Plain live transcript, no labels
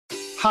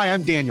Hi,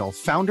 I'm Daniel,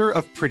 founder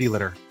of Pretty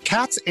Litter.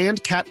 Cats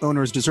and cat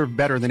owners deserve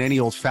better than any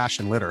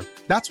old-fashioned litter.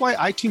 That's why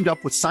I teamed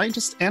up with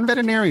scientists and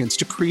veterinarians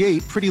to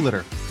create Pretty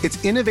Litter.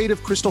 Its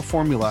innovative crystal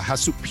formula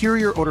has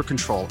superior odor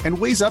control and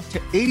weighs up to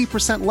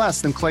 80%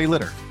 less than clay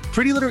litter.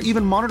 Pretty Litter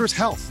even monitors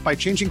health by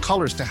changing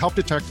colors to help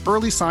detect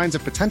early signs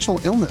of potential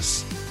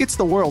illness. It's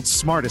the world's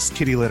smartest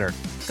kitty litter.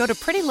 Go to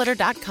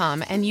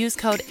prettylitter.com and use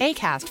code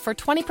ACAST for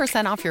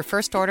 20% off your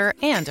first order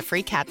and a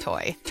free cat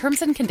toy.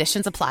 Terms and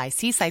conditions apply.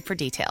 See site for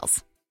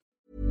details.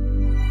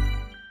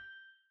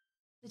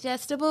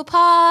 Suggestible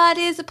Pod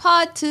is a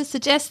pod to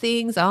suggest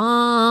things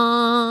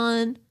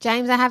on.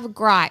 James, I have a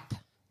gripe.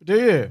 Do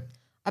you?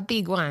 A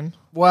big one.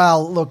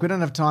 Well, look, we don't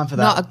have time for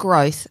that. Not a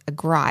growth, a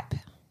gripe.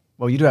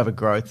 Well, you do have a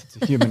growth.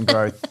 It's a human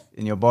growth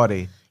in your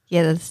body.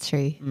 Yeah, that's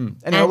true. Anyway,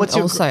 and what's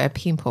your also a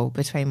pimple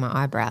between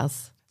my eyebrows.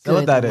 Is that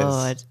what that is?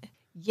 Lord.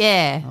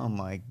 Yeah. Oh,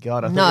 my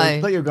God. I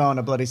No. thought you were going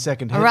a bloody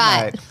second hit, All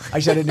right. mate.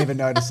 Actually, I didn't even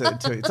notice it,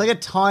 too. It's like a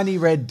tiny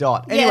red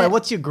dot. Anyway, Yeah.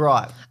 what's your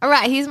gripe? All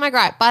right, here's my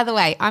gripe. By the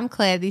way, I'm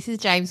Claire. This is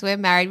James. We're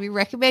married. We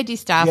recommend you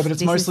stuff. Yeah, but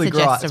it's This is mostly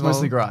gripes. It's suggestible.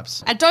 mostly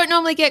gripes. I don't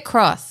normally get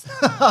cross,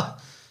 but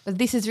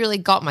this has really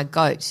got my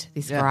goat,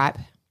 this gripe.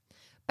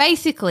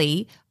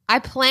 Basically, I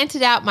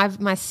planted out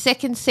my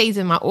second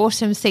season, my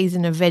autumn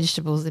season of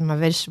vegetables in my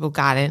vegetable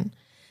garden,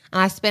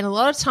 and I spent a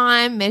lot of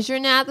time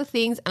measuring out the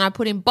things, and I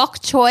put in bok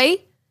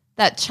choy,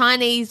 that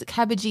Chinese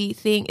cabbagey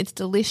thing. It's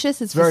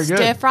delicious. It's Very for good.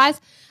 stir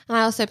fries. And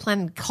I also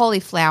planted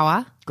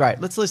cauliflower. Great.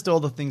 Let's list all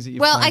the things that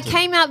you've Well, planted. I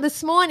came out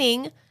this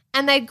morning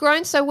and they'd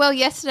grown so well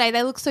yesterday.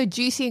 They look so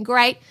juicy and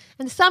great.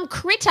 And some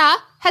critter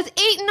has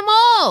eaten them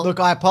all. Look,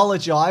 I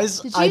apologise.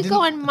 Did you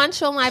go and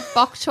munch all my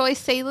bok choy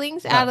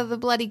seedlings out of the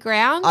bloody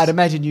ground? I'd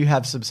imagine you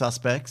have some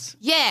suspects.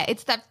 Yeah,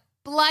 it's that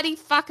bloody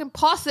fucking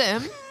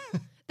possum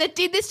that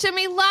did this to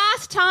me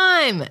last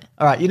time.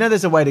 All right, you know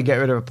there's a way to get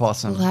rid of a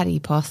possum. Bloody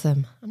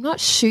possum. I'm not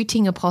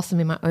shooting a possum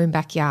in my own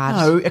backyard.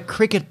 No, a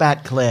cricket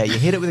bat, Claire. You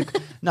hit it with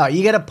a... No,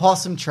 you get a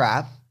possum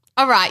trap.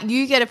 All right,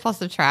 you get a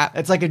possum trap.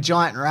 It's like a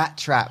giant rat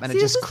trap, and See,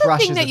 it this just is the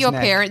crushes thing that its your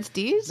neck. parents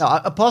did. No,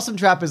 a possum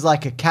trap is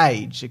like a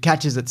cage. It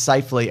catches it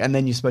safely, and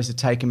then you're supposed to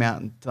take them out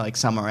and like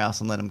somewhere else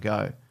and let them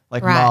go,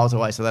 like Right. miles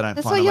away, so they don't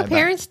That's find what their your way back.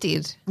 parents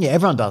did. Yeah,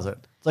 everyone does it.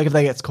 It's like if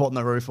they get caught in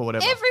the roof or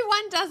whatever.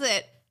 Everyone does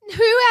it.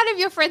 Who out of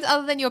your friends,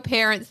 other than your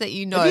parents that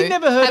you know, Have you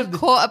never heard have of the-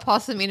 caught a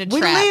possum in a we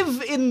trap?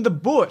 live in the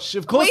bush.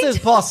 Of course, We there's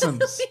do.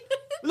 possums.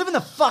 We live in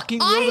the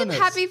fucking I am wilderness.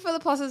 happy for the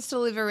possums to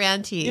live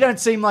around here. You don't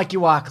seem like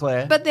you are,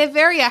 Claire. But they're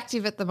very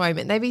active at the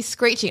moment. They be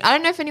screeching. I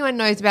don't know if anyone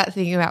knows about the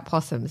thing about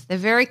possums. They're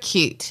very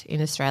cute in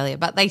Australia,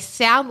 but they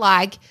sound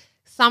like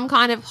some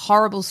kind of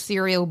horrible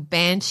serial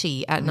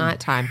banshee at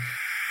nighttime.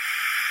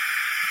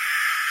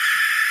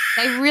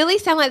 They really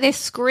sound like they're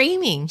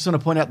screaming. just want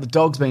to point out the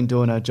dog's been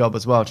doing her job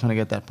as well, trying to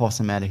get that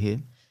possum out of here.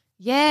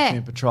 Yeah.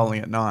 Been patrolling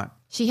at night.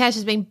 She has.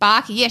 She's been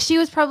barking. Yeah, she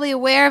was probably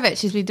aware of it.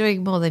 She's been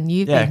doing more than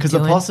you've Yeah, been because the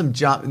doing. possum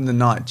in the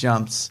night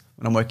jumps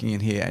when I'm working in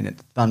here, and it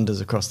thunders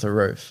across the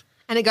roof.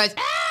 And it goes,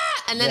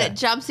 ah! And then Yeah. it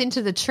jumps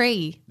into the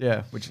tree.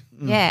 Yeah, which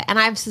Yeah, and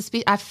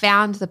I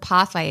found the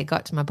pathway it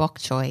got to my bok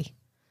choy.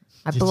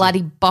 My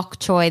bloody bok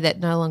choy that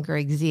no longer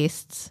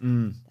exists.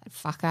 That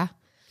fucker.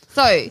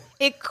 So I'm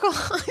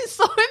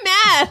so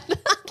mad.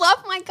 I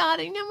love my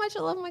garden. You know how much I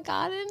love my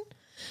garden?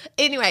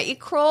 Anyway, it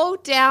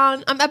crawled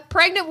down. I'm a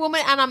pregnant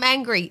woman and I'm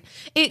angry.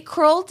 It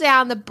crawled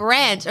down the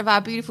branch of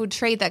our beautiful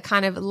tree that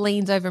kind of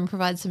leans over and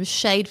provides some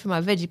shade for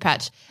my veggie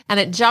patch. And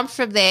it jumped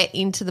from there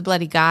into the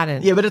bloody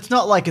garden. yeah, but it's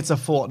not like it's a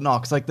Fort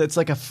Knox. Like it's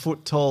like a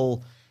foot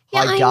tall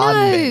Yeah, high I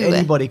garden bed. know.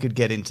 Anybody could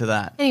get into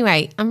that.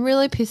 Anyway, I'm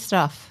really pissed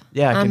off.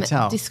 Yeah, I I'm can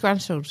tell.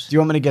 disgruntled. Do you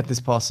want me to get this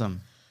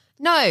possum?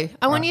 No,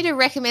 I want you to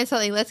recommend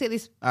something. Let's get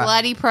this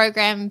bloody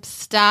program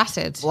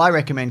started. Well, I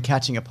recommend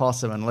catching a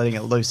possum and letting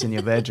it loose in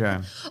your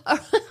bedroom.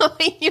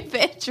 In your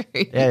bedroom.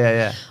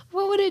 Yeah.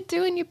 What would it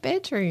do in your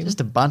bedroom?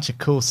 Just a bunch of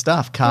cool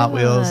stuff,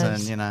 cartwheels God.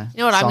 and, You know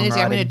what I'm going to do?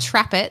 I'm going songwriting. to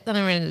trap it, then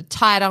I'm going to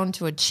tie it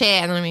onto a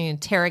chair, and then I'm going to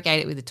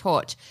interrogate it with a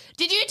torch.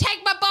 Did you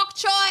take my bok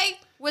choy?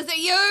 Was it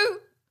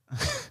you?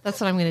 That's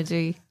what I'm going to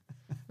do.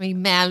 Me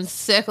ma'am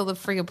circle the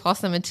friggin'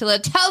 possum until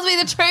it tells me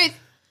the truth.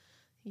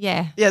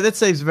 Yeah. Yeah, that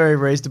seems a very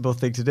reasonable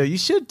thing to do. You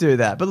should do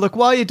that. But look,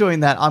 while you're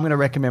doing that, I'm going to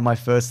recommend my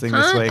first thing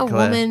this Can't week, a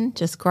Claire. woman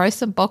just grow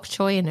some bok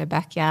choy in her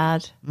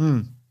backyard?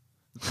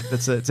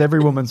 It's every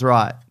woman's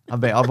right.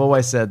 I've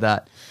always said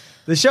that.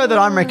 The show that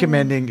I'm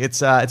recommending,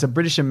 it's a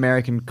British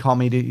American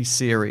comedy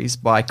series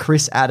by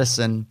Chris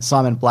Addison,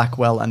 Simon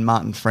Blackwell, and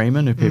Martin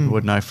Freeman, who people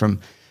would know from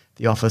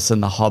The Office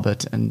and The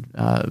Hobbit and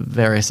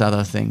various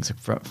other things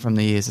from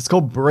the years. It's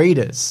called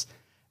Breeders.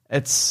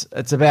 It's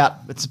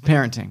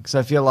parenting. So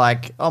if you're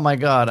like, oh my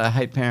God, I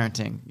hate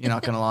parenting, you're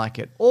not going to like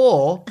it.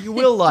 Or you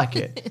will like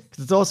it.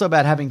 Because it's also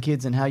about having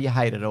kids and how you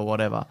hate it or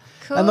whatever.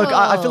 And look,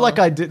 I feel like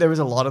there is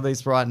a lot of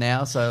these right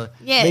now. So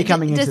Yeah. me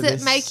coming does into it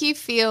this. make you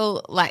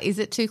feel like, is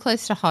it too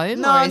close to home?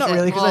 No, or is not it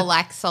really, 'cause more I-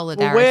 like Well,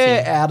 solidarity?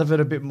 we're out of it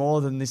a bit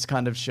more than this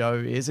kind of show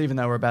is, even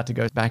though we're about to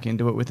go back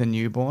into it with a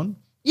newborn.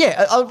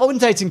 Yeah, I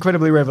wouldn't say it's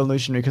incredibly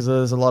revolutionary because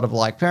there's a lot of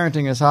like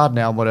parenting is hard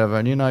now, whatever,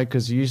 and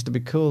because you used to be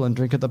cool and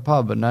drink at the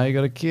pub, but now you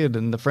got a kid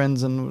and the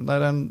friends and they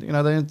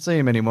don't see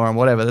him anymore and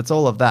whatever. That's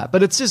all of that,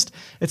 but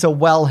it's a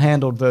well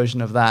handled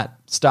version of that,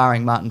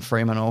 starring Martin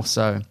Freeman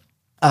also.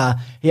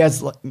 He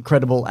has like,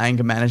 incredible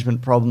anger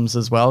management problems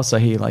as well, so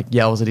he like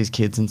yells at his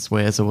kids and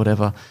swears or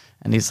whatever.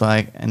 And he's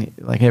like,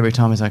 every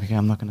time he's like, okay,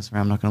 I'm not going to swear,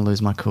 I'm not going to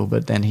lose my cool,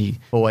 but then he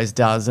always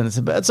does. And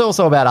it's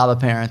also about other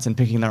parents and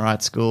picking the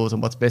right schools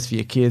and what's best for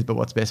your kids, but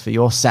what's best for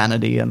your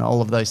sanity and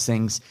all of those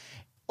things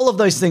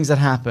that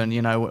happen,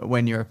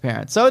 when you're a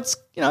parent. So it's,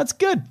 it's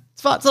good.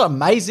 It's fun. It's not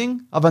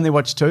amazing. I've only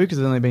watched 2 because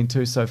there's only been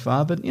 2 so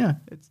far, but I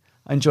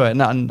enjoy it.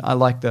 And I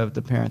like the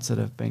parents that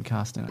have been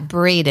cast in it.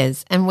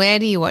 Breeders. And where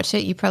do you watch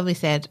it? You probably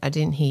said I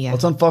didn't hear. Well,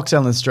 it's on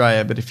Foxtel in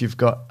Australia, but if you've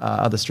got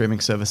other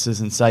streaming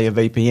services and say a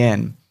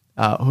VPN,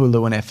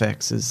 Hulu and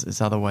FX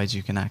is other ways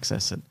you can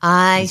access it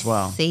as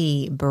well. I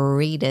see.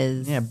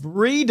 Breeders. Yeah,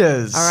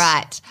 Breeders. All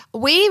right.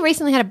 We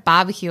recently had a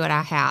barbecue at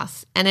our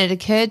house, and it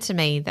occurred to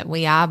me that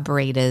we are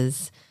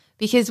breeders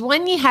because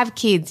when you have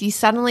kids, you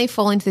suddenly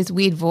fall into this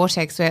weird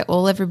vortex where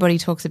all everybody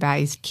talks about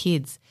is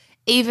kids.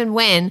 Even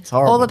when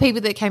all the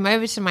people that came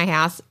over to my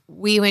house,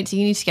 we went to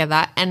uni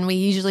together, and we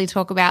usually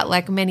talk about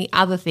like many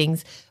other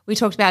things. We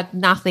talked about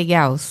nothing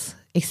else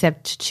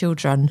except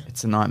children.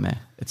 It's a nightmare.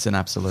 It's an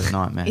absolute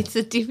nightmare. It's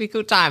a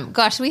difficult time.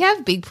 Gosh, we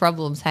have big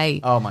problems,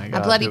 hey. Oh, my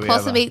God. A bloody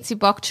possum eats your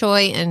bok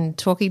choy and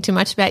talking too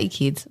much about your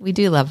kids. We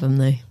do love them,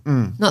 though.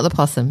 Not the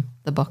possum.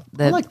 I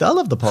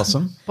love the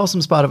possum.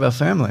 Possum's part of our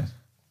family.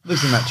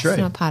 Lives in that tree. It's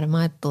not part of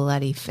my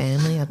bloody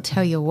family, I'll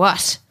tell you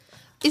what.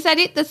 Is that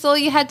it? That's all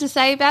you had to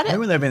say about it? I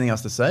don't really have anything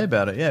else to say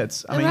about it. Yeah,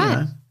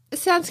 It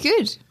sounds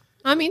good.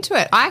 I'm into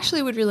it. I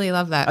actually would really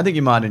love that. I think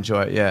you might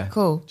enjoy it, yeah.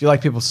 Cool. Do you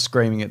like people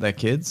screaming at their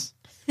kids?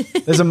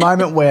 There's a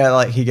moment where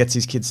like he gets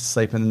his kids to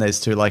sleep and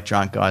there's 2 like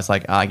drunk guys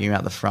like arguing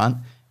out the front,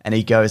 and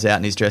he goes out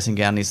in his dressing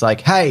gown and he's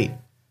like, "Hey,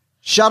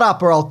 shut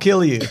up or I'll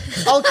kill you.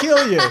 I'll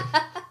kill you."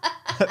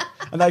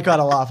 And they kind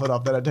of laugh it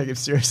off. They don't take him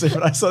seriously,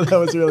 but I thought that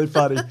was really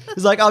funny.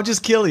 He's like, "I'll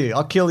just kill you.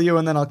 I'll kill you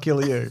and then I'll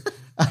kill you."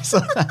 I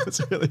thought that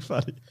was really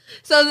funny.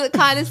 So the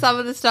kind of some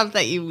of the stuff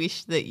that you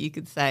wish that you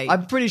could say.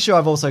 I'm pretty sure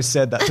I've also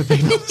said that to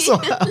people as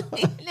well.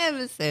 You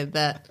never said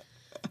that.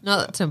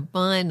 Not to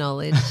my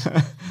knowledge.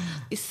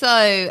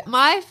 So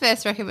my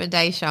first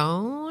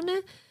recommendation,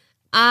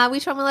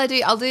 which one will I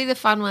do? I'll do the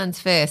fun ones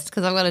first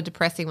because I've got a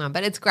depressing one,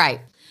 but it's great.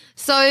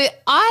 So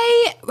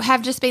I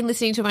have just been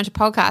listening to a bunch of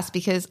podcasts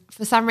because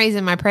for some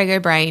reason my prego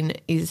brain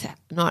is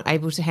not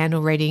able to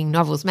handle reading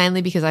novels,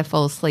 mainly because I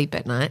fall asleep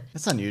at night.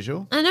 That's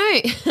unusual. I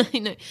know. I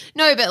know.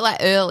 No, but like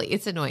early.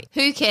 It's annoying.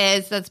 Who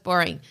cares? That's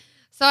boring.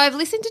 So I've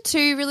listened to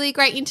 2 really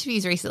great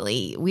interviews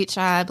recently, which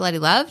I bloody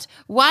loved.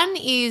 One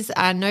is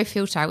No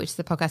Filter, which is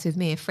the podcast with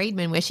Mia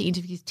Friedman, where she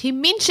interviews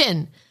Tim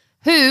Minchin,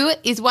 who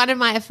is one of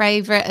my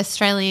favourite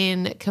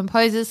Australian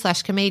composers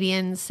 /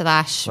 comedians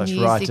 /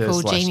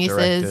 musical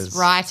geniuses,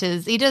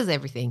 writers. He does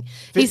everything.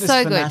 He's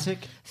so good.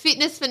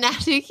 Fitness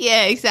fanatic,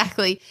 yeah,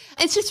 exactly.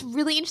 It's just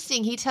really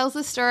interesting. He tells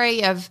the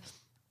story of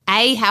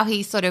how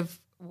he sort of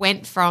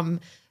went from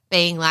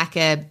being like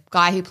a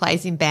guy who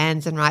plays in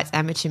bands and writes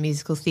amateur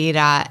musical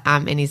theatre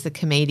and is a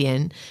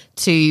comedian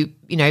to,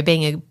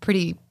 being a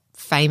pretty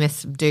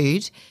famous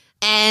dude,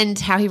 and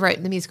how he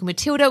wrote the musical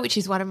Matilda, which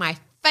is one of my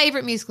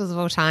favourite musicals of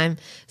all time.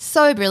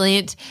 So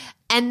brilliant.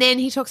 And then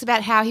he talks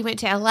about how he went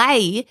to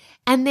LA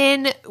and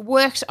then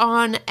worked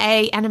on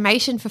a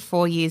animation for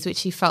 4 years,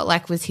 which he felt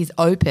like was his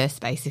opus,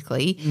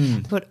 basically.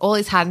 Put all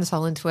his heart and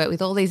soul into it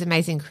with all these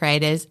amazing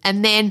creators.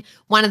 And then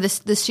one of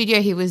the studio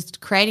he was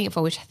creating it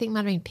for, which I think might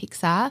have been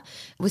Pixar,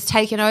 was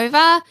taken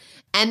over.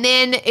 And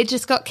then it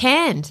just got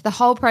canned. The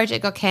whole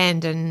project got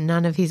canned and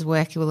none of his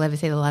work will ever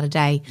see the light of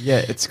day.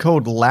 Yeah, it's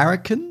called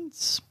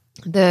Larrikins.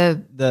 It's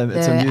a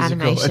musical.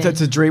 Animation.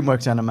 It's a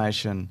DreamWorks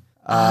animation.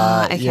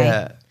 Okay.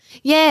 Yeah.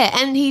 Yeah,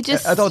 and he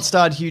just... I thought it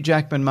starred Hugh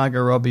Jackman, Margot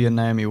Robbie and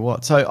Naomi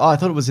Watts. So I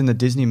thought it was in the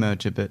Disney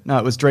merger, but no,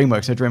 it was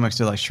DreamWorks. So DreamWorks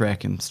do like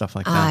Shrek and stuff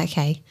like that.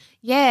 Okay.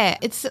 Yeah,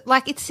 it's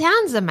like it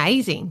sounds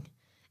amazing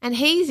and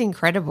he's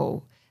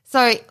incredible.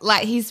 So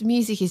like his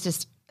music is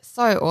just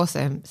so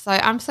awesome. So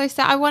I'm so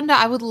sad.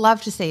 I would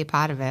love to see a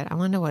part of it. I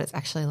wonder what it's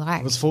actually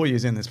like. It was 4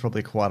 years in. There's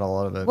probably quite a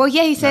lot of it. Well,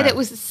 yeah, he said it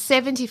was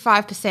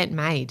 75%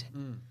 made,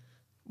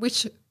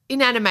 which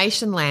in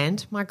animation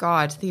land, my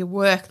God, the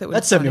work that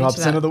was That's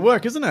 75% of the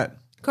work, isn't it?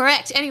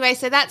 Correct. Anyway,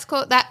 so that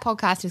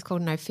podcast is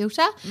called No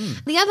Filter.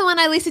 The other one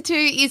I listened to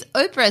is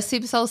Oprah,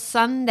 Super Soul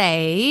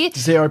Sunday. Did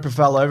you see Oprah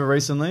fell over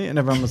recently and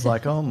everyone was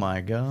like, oh my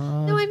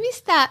God. No, I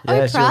missed that. Yeah,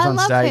 Oprah, she was on I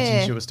love stage her.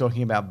 and she was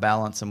talking about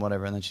balance and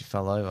whatever and then she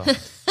fell over.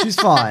 She's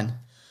fine. No,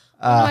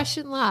 I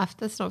shouldn't laugh.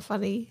 That's not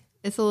funny.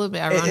 It's a little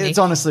bit ironic. It's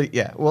honestly,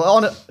 yeah.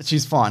 Well,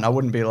 she's fine. I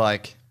wouldn't be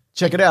like,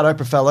 check it out,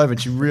 Oprah fell over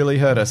and she really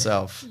hurt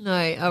herself. No,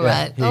 all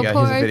right. Here you go.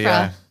 Poor Here's a video.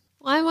 Oprah.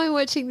 Why am I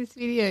watching this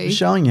video? I'm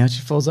showing you how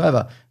she falls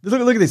over. Look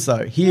at this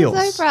though. Heels.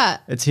 Where's Oprah?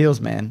 It's heels,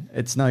 man.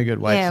 It's no good.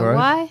 Wait yeah, for it.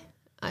 why?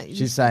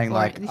 She's saying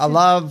like, I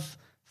love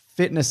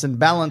fitness and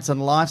balance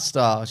and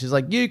lifestyle. She's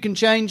like, you can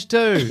change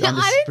too.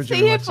 I didn't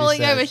see her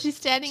falling over. She's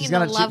standing in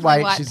a lovely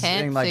white she's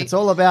saying, pantsuit. like, it's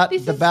all about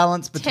This the is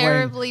balance between.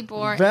 terribly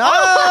boring.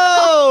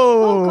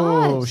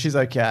 Oh, God. she's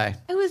okay.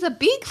 It was a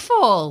big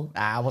fall.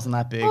 It wasn't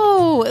that big.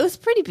 Oh, it was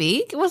pretty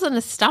big. It wasn't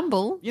a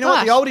stumble. You know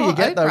what? The Gosh, older you poor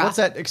get, though, Oprah. what's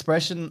that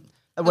expression?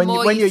 more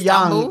When you you're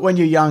young,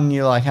 stumble.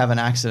 you like have an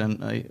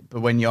accident, but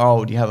when you're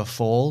old, you have a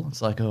fall.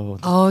 It's like,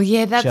 Oh,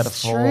 yeah, she had a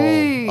that's fall.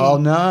 true. Oh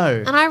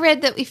no! And I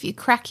read that if you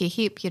crack your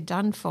hip, you're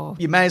done for.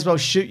 You may as well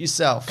shoot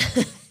yourself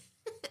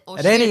Or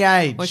at any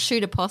age. Or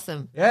shoot a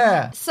possum.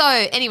 Yeah. So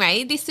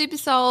anyway, this Super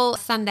Soul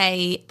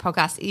Sunday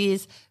podcast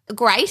is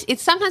great.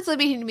 It's sometimes a little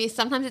bit hit and miss.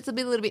 Sometimes it's a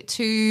little bit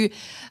too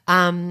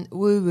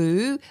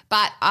woo-woo,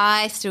 but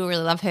I still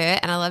really love her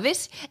and I love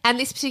it. And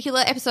this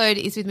particular episode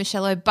is with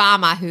Michelle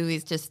Obama, who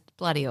is just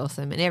bloody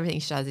awesome and everything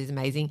she does is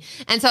amazing.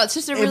 And so it's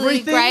just a really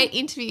Everything? great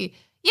interview.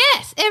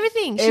 Yes,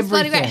 everything. She's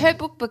bloody great. Everything. Her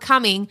book,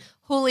 Becoming,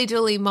 Holy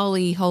Dooly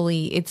Moly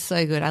Holy, it's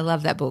so good. I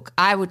love that book.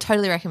 I would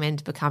totally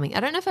recommend Becoming. I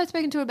don't know if I've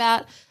spoken to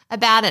her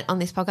about it on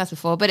this podcast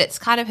before, but it's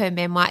kind of her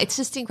memoir. It's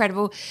just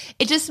incredible.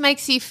 It just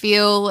makes you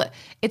feel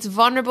it's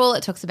vulnerable.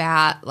 It talks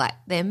about like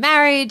their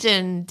marriage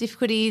and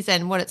difficulties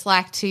and what it's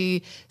like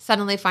to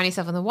suddenly find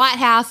yourself in the White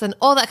House and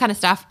all that kind of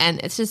stuff. And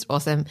it's just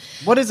awesome.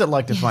 What is it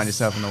like to find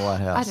yourself in the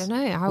White House? I don't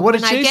know. What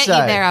when did she I get say?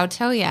 you there, I'll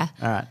tell you. All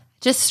right.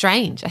 Just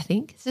strange, I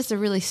think. It's just a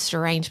really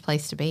strange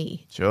place to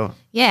be. Sure.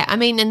 Yeah, I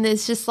mean, and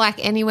there's just like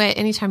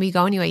anytime you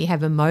go anywhere, you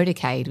have a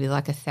motorcade with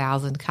like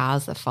 1,000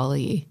 cars that follow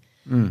you.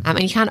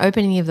 And you can't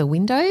open any of the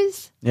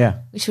windows, Yeah.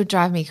 which would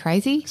drive me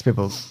crazy. Because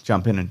people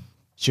jump in and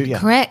shoot you.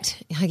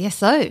 Correct. I guess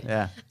so.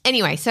 Yeah.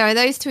 Anyway, so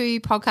those two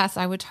podcasts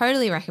I would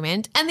totally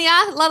recommend. And the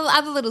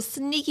other little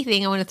sneaky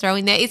thing I want to throw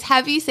in there is,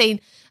 have you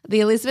seen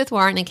the Elizabeth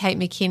Warren and Kate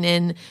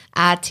McKinnon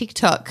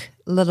TikTok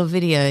little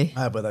video?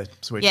 Where they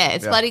switch. Yeah,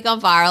 it's bloody gone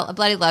viral. I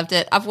bloody loved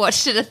it. I've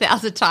watched it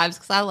 1,000 times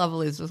because I love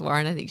Elizabeth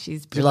Warren. I think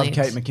she's Do you love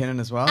brilliant. Kate McKinnon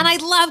as well? And I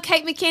love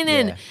Kate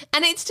McKinnon. Yeah.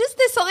 And it's just,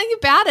 there's something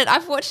about it.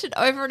 I've watched it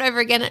over and over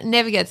again. It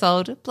never gets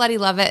old. Bloody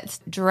love it. It's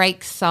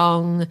Drake's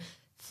song,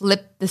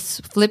 Flip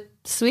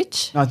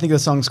Switch. No, I think the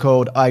song's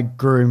called I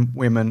Groom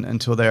Women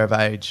Until They're of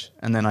Age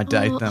and Then I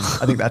Date Them.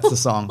 I think that's the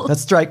song.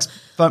 That's Drake's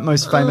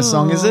most famous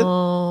song, is it?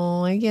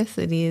 Oh, I guess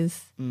it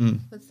is.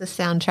 That's the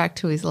soundtrack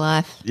to his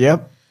life.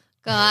 Yep.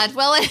 God.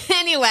 Well,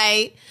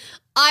 anyway,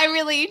 I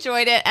really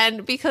enjoyed it.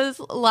 And because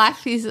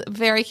life is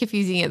very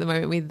confusing at the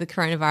moment with the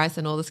coronavirus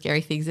and all the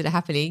scary things that are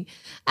happening,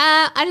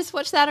 I just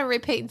watched that on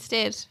repeat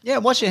instead. Yeah,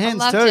 wash your hands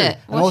loved too. it.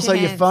 And Wash also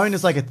your your hands. phone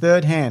is like a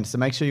third hand, so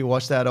make sure you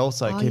wash that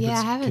also. Oh, keep yeah,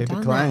 I haven't it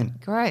done clean.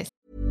 that. Gross.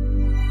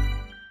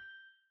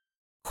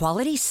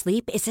 Quality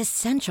sleep is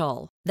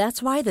essential.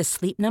 That's why the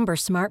Sleep Number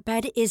Smart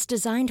Bed is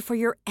designed for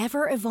your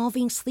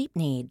ever-evolving sleep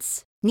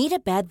needs. Need a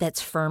bed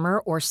that's firmer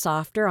or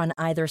softer on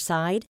either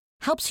side?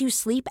 Helps you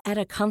sleep at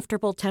a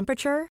comfortable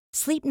temperature?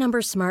 Sleep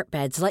Number Smart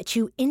Beds let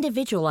you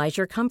individualize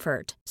your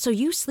comfort, so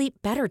you sleep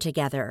better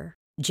together.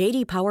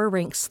 JD Power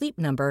ranks Sleep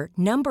Number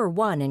number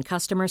 1 in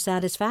customer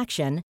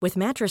satisfaction with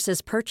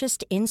mattresses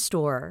purchased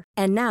in-store.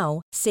 And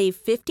now, save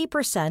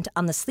 50%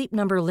 on the Sleep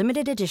Number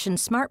Limited Edition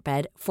Smart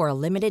Bed for a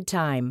limited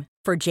time.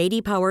 For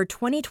JD Power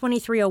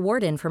 2023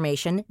 award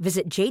information,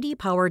 visit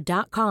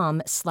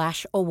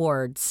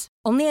jdpower.com/awards.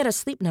 Only at a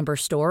Sleep Number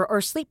store or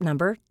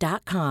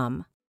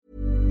sleepnumber.com.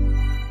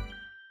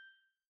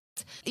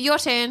 Your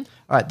turn.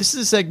 All right, this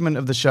is a segment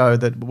of the show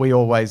that we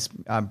always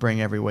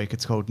bring every week.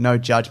 It's called No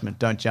Judgment.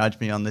 Don't judge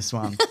me on this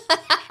one.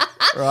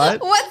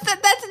 Right? What's that?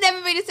 That's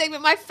never been a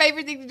segment. My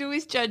favorite thing to do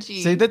is judge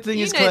you. See, that thing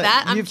you is know clear.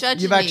 that. I'm You've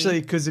judging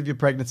actually, because of your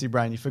pregnancy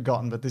brain, you've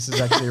forgotten, but this is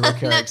actually a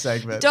recurring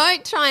segment.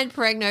 Don't try and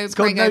it's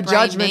called No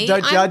Judgment,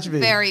 Don't Judge Me.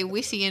 I'm very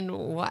witty and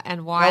wily.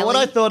 Now, what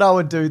I thought I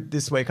would do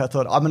this week, I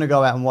thought I'm going to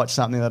go out and watch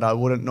something that I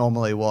wouldn't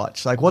normally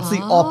watch. Like, what's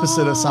the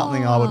opposite of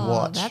something I would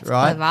watch, that's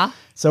right? clever.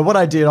 So what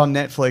I did on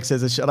Netflix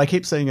is a show, and I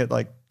keep seeing it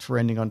like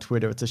trending on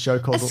Twitter. It's a show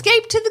called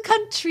Escape to the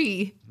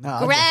Country. No,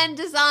 Grand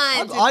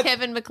Designs with I-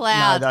 Kevin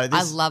McLeod. No,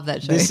 I love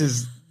that show. This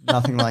is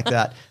nothing like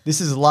that.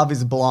 This is Love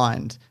is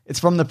Blind. It's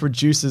from the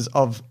producers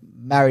of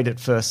Married at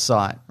First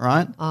Sight,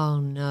 right? Oh,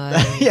 no.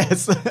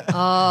 Yes.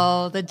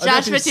 Oh, the I don't know if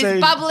judgment you've is seen-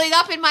 bubbling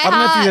up in my I don't know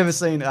heart. if you've ever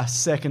seen a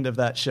second of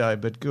that show,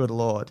 but good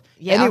Lord.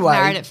 Yeah, anyway,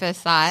 I've Married at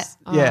First Sight.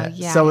 Oh, yeah,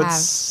 so I have,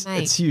 it's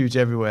mate. huge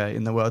everywhere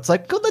in the world. It's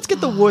like, God, let's get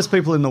the worst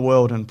people in the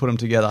world and put them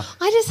together.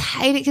 I just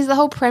hate it because the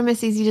whole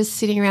premise is you're just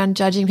sitting around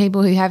judging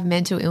people who have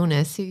mental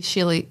illness who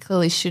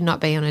clearly should not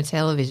be on a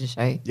television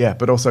show. Yeah,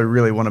 but also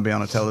really want to be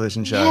on a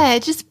television show. Yeah,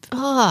 it just,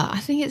 I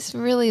think it's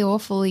really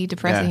awfully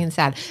depressing Yeah. and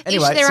sad.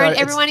 Anyway, Each their so own,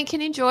 it's- everyone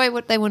can enjoy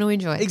what they want to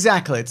enjoy.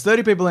 Exactly. It's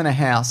 30 people in a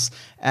house,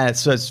 and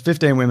it's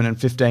 15 women and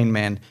 15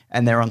 men,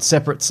 and they're on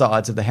separate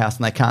sides of the house,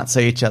 and they can't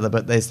see each other,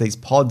 but there's these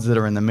pods that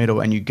are in the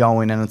middle, and you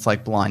go in, and it's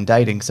like blind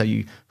dating, so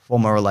you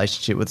form a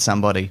relationship with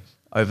somebody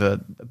over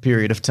a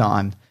period of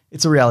time.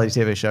 It's a reality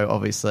TV show,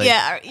 obviously.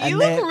 Yeah, you And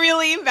look then-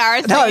 really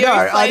embarrassed No, that you're no,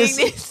 I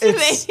explaining just-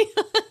 this to me.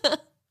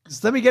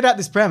 Just let me get out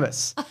this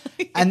premise.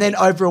 And then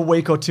over a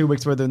week or 2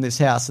 weeks where they're in this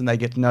house and they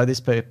get to know this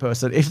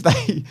person, if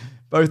they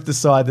both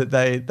decide that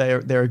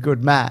they're a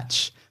good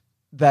match,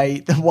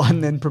 the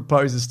one then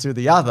proposes to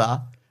the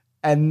other,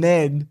 and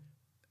then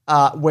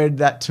when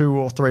that 2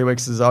 or 3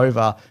 weeks is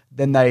over,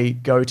 then they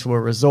go to a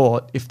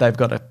resort if they've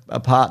got a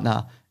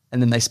partner,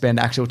 and then they spend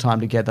actual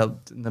time together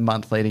in the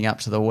month leading up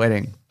to the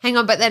wedding. Hang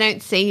on, but they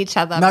don't see each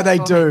other. No, they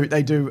beforehand. do.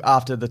 They do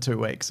after the 2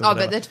 weeks. Or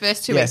whatever. But the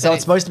first 2 Yeah, weeks. so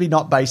it's supposed to be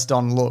not based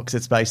on looks.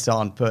 It's based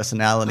on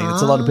personality. And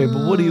it's a lot of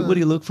people, what do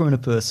you look for in a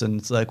person?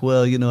 It's like,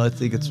 well, I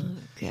think it's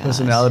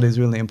personality is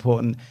really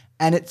important.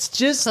 And it's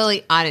just...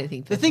 Clearly, I don't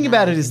think the thing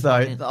about it personality is, though,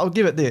 important. I'll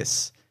give it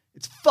this.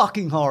 It's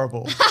fucking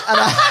horrible.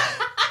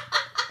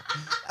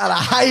 And I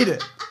hate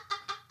it.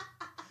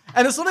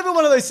 And it's not even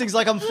one of those things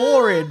like I'm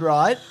for it,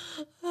 right?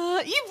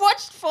 You've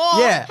watched 4.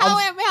 Yeah,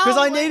 How because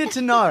I needed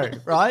to know,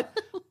 right?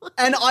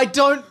 And I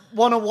don't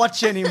want to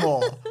watch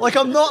anymore. Like,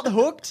 I'm not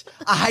hooked.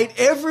 I hate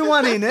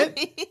everyone in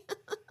it.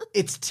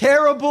 It's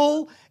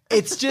terrible.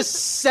 It's just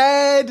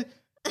sad,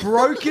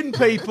 broken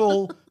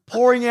people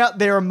pouring out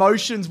their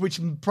emotions, which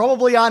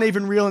probably aren't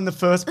even real in the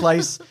first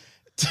place,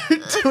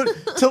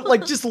 to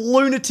like just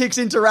lunatics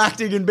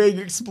interacting and being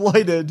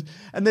exploited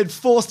and then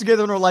forced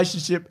together in a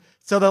relationship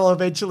so they'll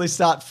eventually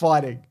start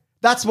fighting.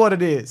 That's what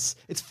it is.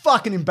 It's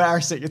fucking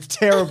embarrassing. It's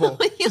terrible.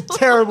 It's a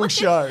terrible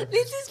show.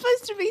 This is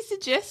supposed to be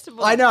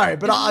suggestible. I know,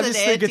 but This I is just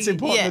an think it's anti-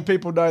 important yeah. that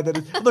people know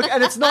that. Look,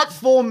 and it's not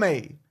for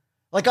me.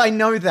 Like, I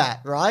know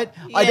that, right?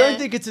 I don't Yeah.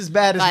 think it's as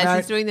bad as Guys,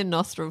 he's doing the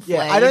nostril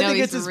flare. I don't You know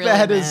think it's he's as really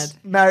bad as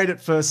mad. Married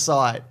at First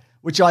Sight,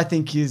 which I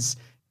think is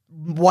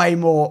way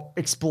more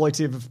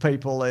exploitive of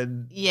people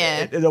and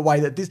in a way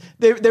that this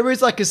there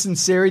is like a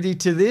sincerity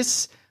to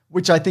this,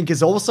 which I think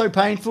is also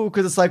painful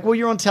because it's like, well,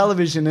 you're on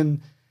television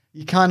and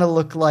you kind of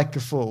look like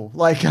a fool,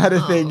 like kind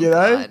of thing, you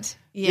know? God.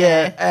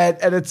 Yeah.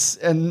 and it's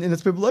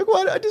people like,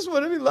 what? I just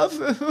want to be loved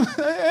for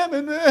who I am,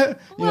 and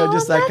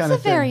just that that's kind of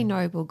a thing. very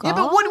noble goal. Yeah,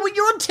 but what?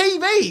 You're on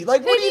TV.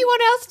 Like, Who what do you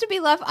want else to be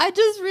loved? I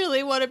just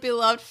really want to be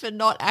loved for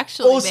not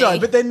actually Also, me.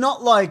 but they're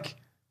not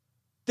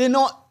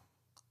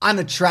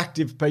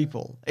unattractive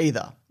people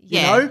either.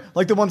 Yeah. You know?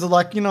 Like the ones that are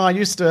like, I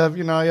used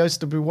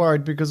to be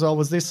worried because I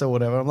was this or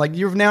whatever. I'm like,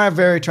 you're now a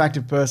very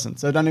attractive person,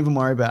 so don't even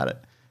worry about it.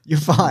 You're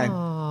fine.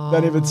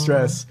 Don't even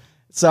stress.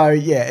 So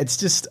yeah, it's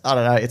just, I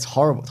don't know, it's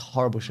horrible. It's a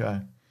horrible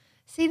show.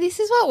 See, this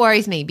is what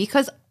worries me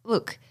because,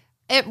 look,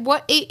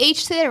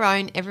 each to their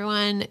own.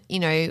 Everyone,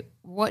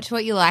 watch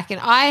what you like.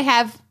 And I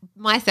have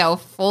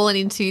myself fallen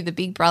into the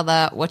Big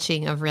Brother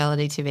watching of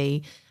reality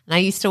TV. And I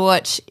used to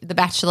watch The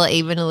Bachelor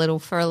even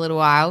for a little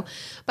while.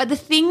 But the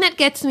thing that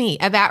gets me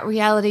about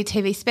reality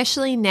TV,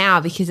 especially now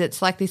because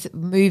it's like this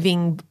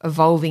moving,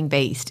 evolving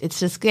beast, it's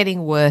just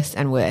getting worse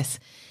and worse.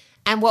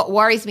 And what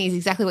worries me is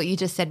exactly what you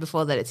just said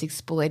before, that it's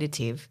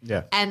exploitative.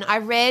 Yeah. And I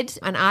read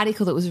an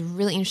article that was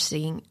really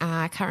interesting.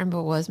 I can't remember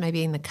what it was,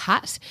 maybe in The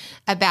Cut,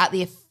 about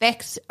the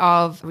effects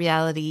of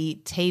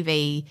reality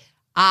TV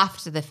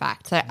after the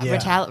fact. So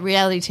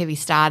reality TV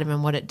stardom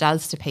and what it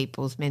does to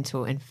people's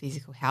mental and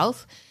physical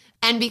health.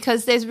 And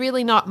because there's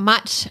really not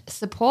much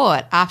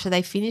support after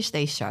they finish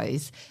these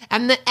shows.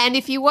 And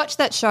if you watch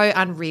that show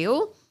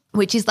Unreal,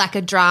 which is like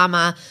a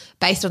drama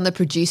based on the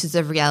producers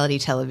of reality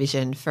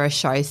television for a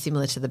show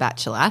similar to The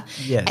Bachelor.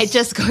 Yes. It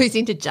just goes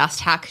into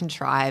just how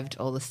contrived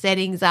all the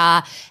settings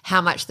are,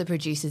 how much the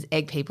producers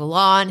egg people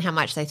on, how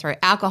much they throw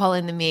alcohol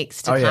in the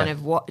mix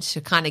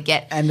to kind of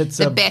get And it's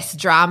the best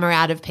drama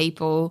out of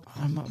people.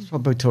 I'm not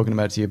probably talking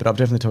about it to you, but I've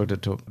definitely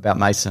talked about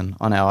Mason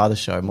on our other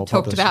show.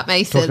 Talked about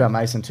Mason. Talked about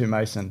Mason to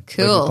Mason.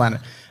 Cool. Leave the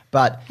Planet.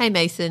 But Hey,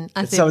 Mason.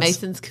 I So said it's-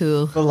 Mason's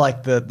cool. for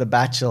like the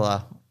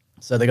Bachelor,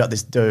 so they got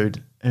this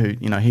dude who,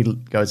 he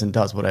goes and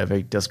does whatever.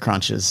 He does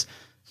crunches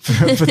for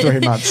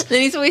 3 months.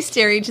 Then he's always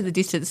staring into the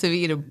distance so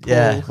he can pool.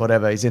 Yeah,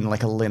 whatever. He's in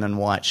like a linen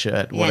white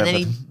shirt, Yeah, whatever. and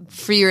then he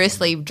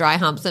furiously dry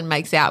humps and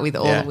makes out with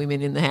all Yeah. the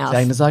women in the house.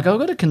 Dana's like, I've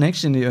got a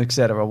connection,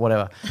 etc., or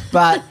whatever.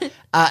 But,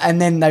 and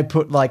then they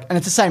put and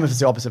it's the same if it's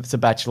the opposite. If it's a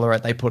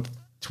bachelorette, they put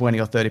 20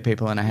 or 30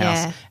 people in a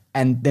house. Yeah.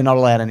 And they're not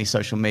allowed any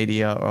social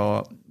media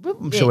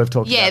I'm sure we've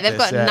talked about they've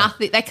this. got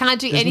nothing. They can't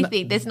do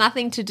anything. There's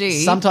nothing to do.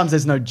 Sometimes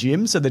there's no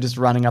gym, so they're just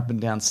running up and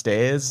down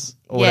stairs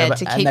or Yeah, whatever.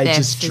 to And keep they their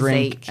just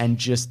drink physique. and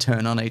just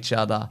turn on each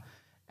other.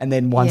 And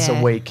then once a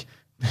Yeah. week,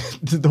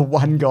 the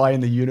one guy in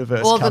the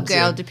universe Or the comes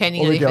girl, in.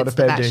 depending Or on the if girl, it's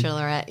the depending.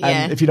 Bachelorette, yeah.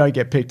 And if you don't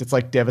get picked, it's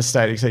like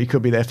devastating. So you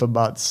could be there for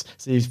months.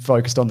 So you're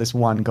focused on this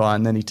one guy,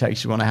 and then he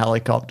takes you on a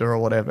helicopter or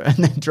whatever, and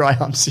then dry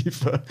humps you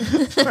for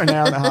an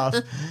hour and a half.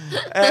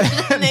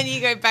 and then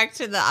you go back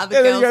to the other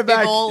And then girls you go back,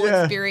 who've all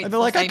yeah. experienced And they're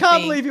like, the I same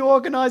can't thing. believe you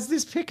organised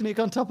this picnic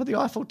on top of the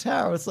Eiffel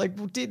Tower. It's like,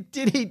 well, did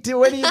he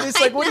do any of this?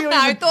 Like, what do you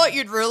I even... thought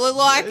you'd really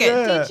like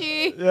it, did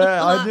you?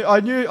 Yeah, I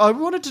knew. I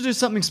wanted to do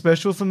something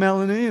special for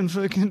Melanie and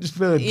for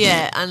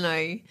Yeah, I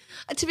know.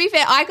 To be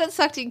fair, I got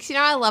sucked in because,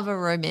 I love a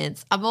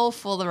romance. I'm all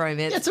for the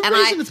romance. Yeah, it's a And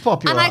reason it's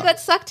popular. And I got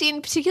sucked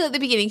in, particularly at the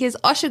beginning, because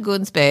Osher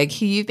Gunsberg,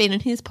 who you've been on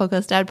his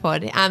podcast, Dad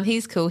Pod,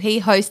 he's cool. He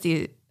hosts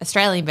the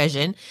Australian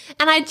version,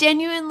 and I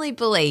genuinely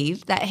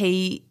believe that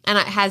he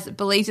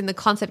believes in the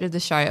concept of the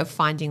show of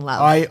finding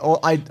love.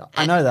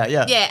 I know that,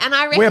 yeah. Yeah, and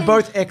I reckon we're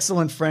both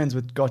excellent friends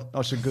with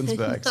Osher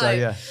Gunsberg, so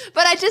yeah.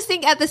 But I just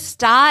think at the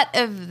start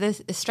of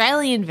the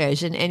Australian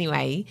version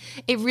anyway,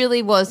 it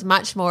really was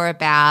much more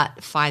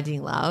about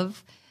finding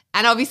love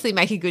and obviously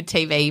making good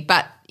TV.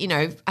 But, you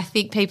know, I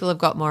think people have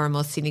got more and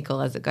more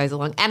cynical as it goes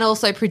along. And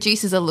also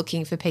producers are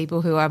looking for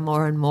people who are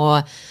more and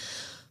more,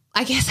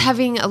 I guess,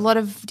 having a lot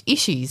of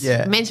issues,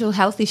 mental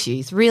health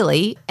issues,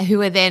 really,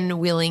 who are then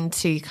willing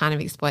to kind of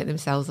exploit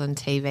themselves on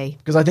TV.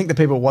 Because I think the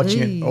people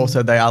watching it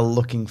also, they are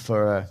looking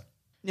for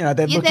they're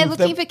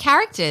looking for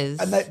characters.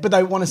 But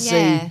they want to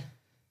see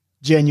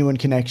genuine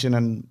connection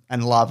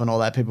and love and all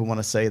that. People want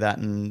to see that.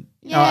 And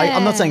you know,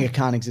 I'm not saying it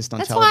can't exist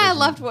on television. That's why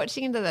I loved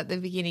watching it at the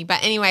beginning.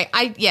 But anyway,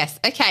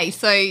 okay,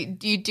 so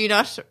you do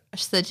not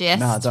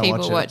suggest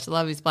people watch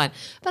Love is Blind.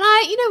 But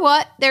you know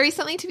what? There is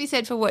something to be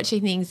said for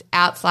watching things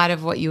outside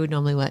of what you would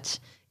normally watch.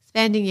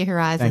 Expanding your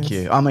horizons. Thank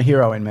you. I'm a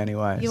hero in many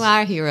ways. You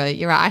are a hero.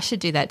 You're right. I should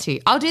do that too.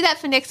 I'll do that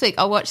for next week.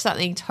 I'll watch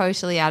something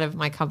totally out of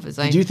my comfort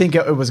zone. Do you think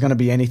it was going to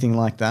be anything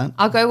like that?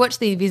 I'll go watch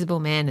The Invisible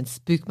Man and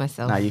spook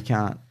myself. No, you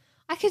can't.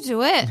 I could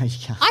do it. No, you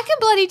can't. I can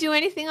bloody do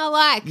anything I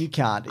like. You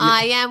can't.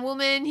 I am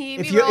woman. Hear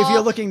if me roar. If you're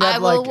looking at I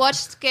will watch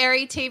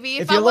scary TV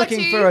if I you're want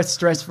looking to. for a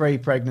stress-free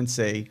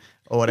pregnancy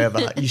or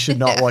whatever, you should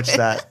not watch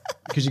that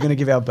because you're going to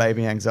give our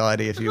baby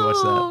anxiety if you watch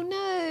that. Oh no.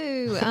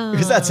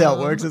 Because that's how it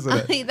works,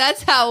 isn't it?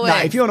 That's how it works.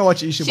 No, if you want to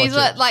watch it, you should watch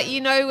it. Like,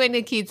 you know, when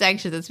a kid's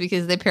anxious, it's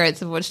because their parents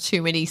have watched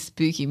too many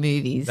spooky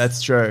movies.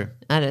 That's true.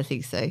 I don't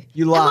think so.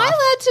 You laugh. Am I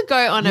allowed to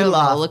go on a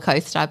roller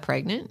coaster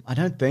pregnant? I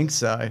don't think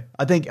so.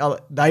 I think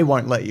they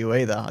won't let you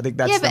either. I think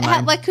that's the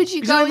main. Like, could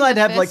you go? You're allowed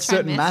to have like first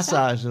certain trimester?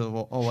 massage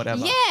or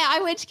whatever. Yeah,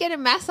 I went to get a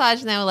massage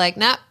and they were like,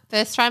 "Nah,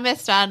 first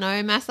trimester,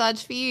 no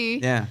massage for you."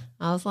 Yeah.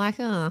 I was like,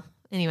 oh.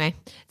 Anyway,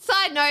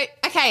 side note.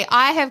 Okay,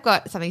 I have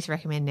got something to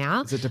recommend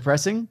now. Is it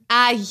depressing?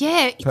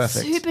 Yeah, it's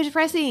Perfect. super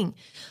depressing.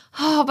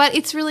 Oh, but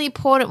it's really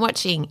important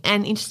watching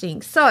and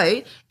interesting.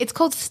 So it's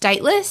called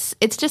Stateless.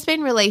 It's just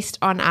been released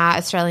on our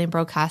Australian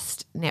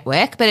Broadcast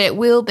Network, but it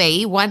will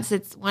be once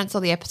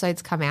all the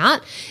episodes come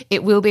out,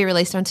 it will be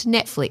released onto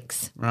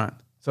Netflix. Right.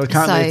 So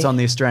currently it's on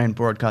the Australian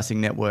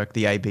Broadcasting Network,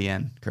 the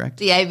ABN, correct?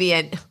 The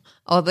ABN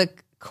or the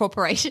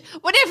corporation,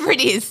 whatever it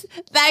is,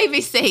 the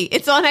ABC.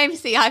 It's on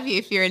ABC iView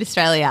if you're in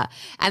Australia.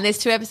 And there's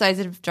 2 episodes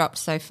that have dropped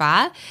so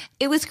far.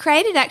 It was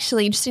created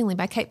actually, interestingly,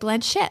 by Kate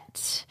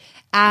Blanchett.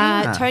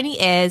 Tony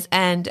Ayres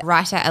and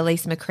writer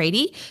Elise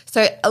McCready.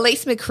 So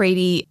Elise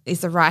McCready is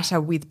the writer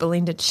with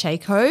Belinda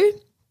Chaco.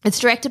 It's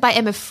directed by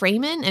Emma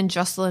Freeman and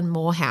Jocelyn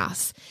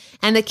Morehouse.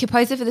 And the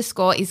composer for the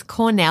score is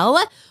Cornel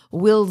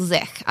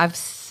Wilczek.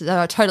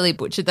 I've totally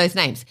butchered those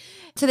names.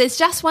 So there's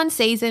just 1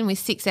 season with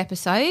 6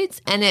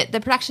 episodes, and the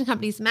production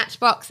company's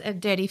Matchbox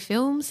and Dirty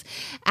Films.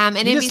 And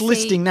You're just NBC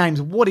listing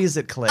names. What is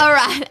it, Claire? All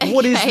right. Okay.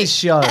 What is this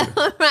show? All right.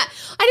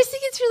 I just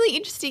think it's really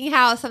interesting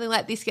how something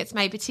like this gets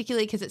made,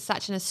 particularly because it's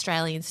such an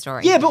Australian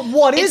story. Yeah, but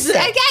what is it?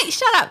 Okay,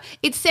 shut up.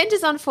 It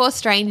centres on 4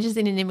 strangers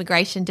in an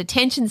immigration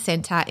detention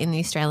centre in the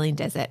Australian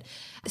desert.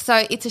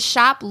 So it's a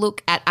sharp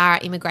look at our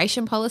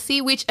immigration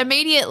policy, which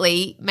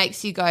immediately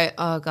makes you go,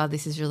 oh, God,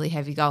 this is really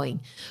heavy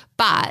going.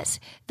 But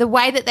the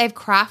way that they've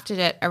crafted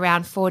it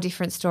around 4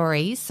 different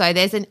stories. So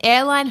there's an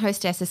airline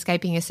hostess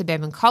escaping a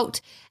suburban cult,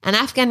 an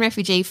Afghan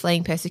refugee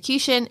fleeing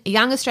persecution, a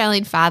young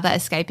Australian father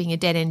escaping a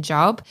dead-end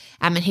job,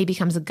 and he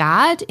becomes a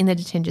guard in the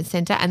detention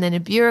centre, and then a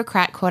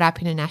bureaucrat caught up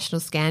in a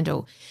national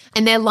scandal.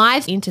 And their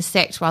lives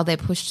intersect while they're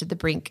pushed to the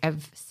brink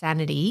of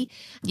sanity,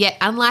 yet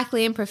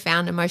unlikely and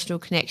profound emotional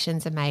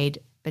connections are made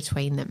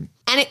between them.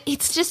 And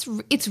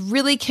it's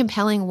really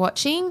compelling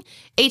watching.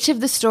 Each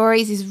of the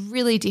stories is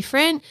really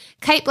different.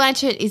 Kate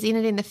Blanchett is in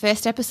it in the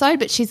first episode,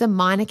 but she's a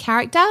minor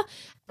character.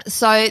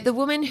 So the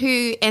woman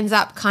who ends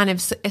up kind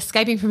of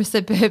escaping from a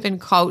suburban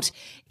cult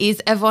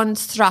is Yvonne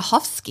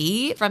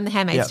Strahovski from The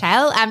Handmaid's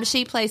Tale.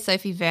 She plays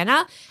Sophie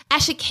Werner.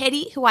 Asha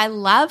Keddy, who I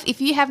love.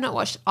 If you have not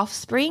watched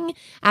Offspring,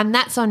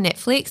 that's on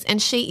Netflix,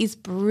 and she is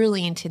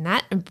brilliant in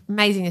that.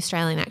 Amazing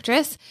Australian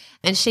actress.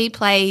 And she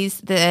plays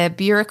the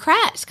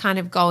bureaucrat kind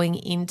of going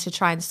in to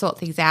try and sort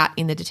things out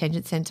in the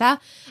detention centre.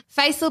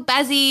 Faisal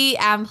Bazzi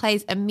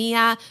plays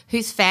Amir,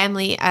 whose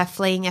family are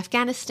fleeing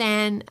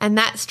Afghanistan. And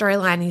that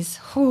storyline is,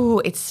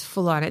 it's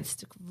full on.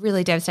 It's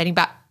really devastating,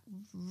 but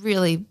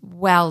really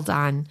well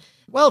done.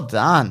 Well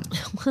done.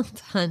 Well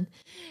done.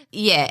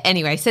 Yeah,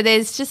 anyway, so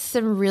there's just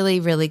some really,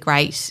 really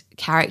great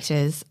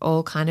characters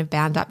all kind of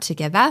bound up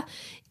together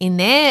in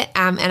there.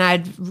 And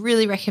I'd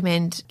really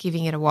recommend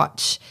giving it a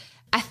watch.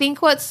 I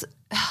think what's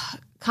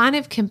kind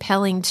of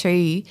compelling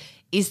too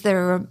is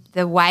the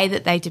way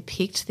that they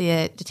depict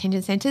the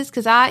detention centres,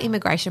 because our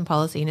immigration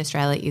policy in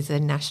Australia is a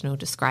national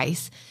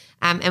disgrace.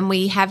 And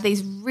we have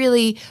these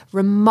really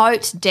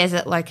remote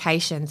desert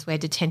locations where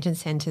detention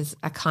centres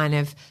are kind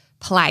of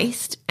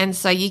placed. And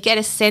so you get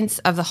a sense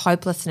of the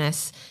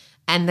hopelessness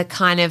and the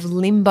kind of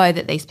limbo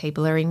that these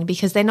people are in,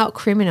 because they're not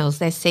criminals.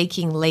 They're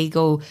seeking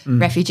legal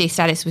refugee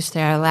status, which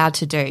they're allowed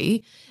to do,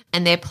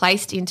 and they're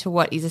placed into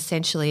what is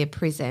essentially a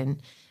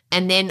prison.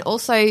 And then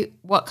also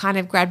what kind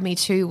of grabbed me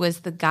too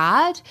was the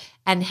guard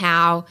and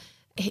how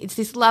it's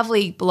this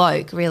lovely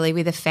bloke really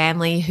with a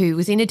family who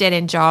was in a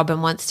dead-end job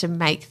and wants to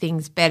make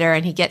things better,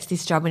 and he gets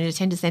this job in a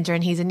detention centre,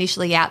 and he's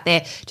initially out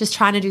there just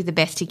trying to do the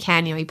best he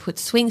can. You know, he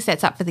puts swing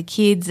sets up for the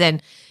kids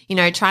and, you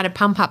know, trying to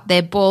pump up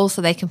their balls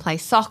so they can play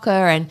soccer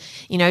and,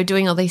 you know,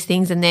 doing all these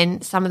things. And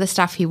then some of the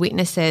stuff he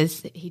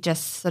witnesses, he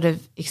just sort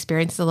of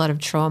experiences a lot of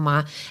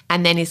trauma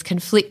and then is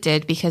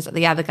conflicted because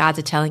the other guards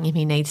are telling him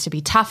he needs to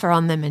be tougher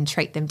on them and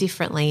treat them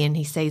differently. And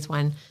he sees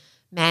one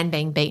man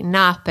being beaten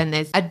up, and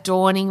there's a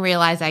dawning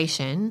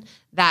realization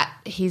that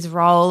his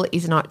role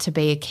is not to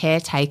be a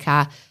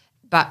caretaker,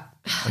 but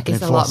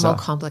is a lot more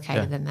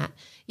complicated than that.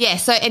 Yeah,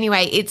 so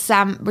anyway, it's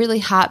really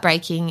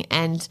heartbreaking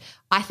and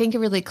I think a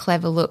really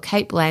clever look.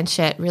 Kate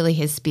Blanchett really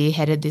has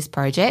spearheaded this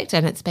project,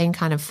 and it's been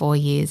kind of 4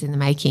 years in the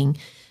making.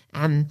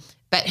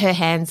 But her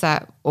hands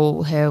are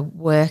all, her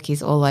work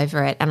is all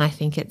over it, and I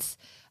think it's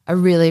a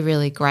really,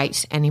 really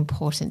great and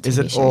important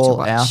TV show to watch. Is it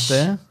all out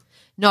there?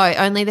 No,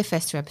 only the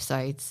first 2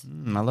 episodes.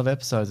 I love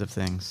episodes of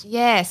things.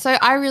 Yeah, so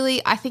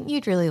I think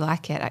you'd really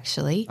like it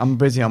actually. I'm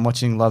busy. I'm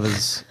watching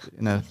Lovers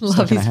in a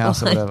stuck in a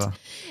house or whatever.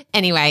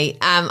 Anyway,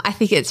 I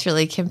think it's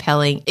really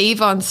compelling.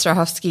 Yvonne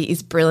Strahovski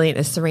is brilliant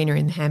as Serena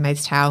in The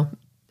Handmaid's Tale,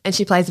 and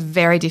she plays a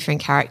very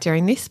different character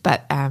in this,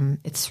 but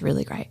it's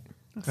really great.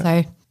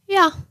 Okay. So,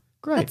 yeah.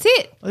 Great. That's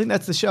it. I think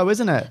that's the show,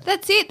 isn't it?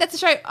 That's it. That's the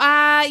show.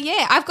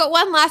 Yeah, I've got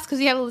one last because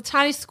you have a little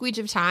tiny squidge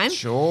of time.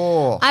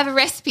 Sure. I have a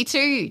recipe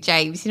too,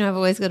 James. You know, I've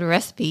always got a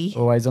recipe.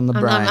 Always on the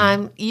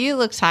brain. You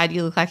look tired.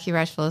 You look like you're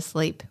about to fall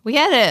asleep. We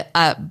had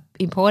a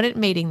important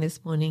meeting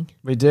this morning.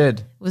 We did.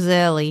 It was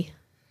early.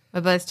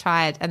 We're both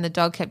tired, and the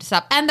dog kept us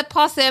up. And the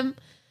possum.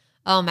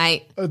 Oh,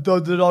 mate. The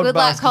dog Good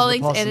luck,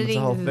 Collins,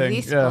 editing editing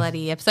this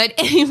bloody episode.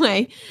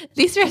 Anyway,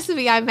 this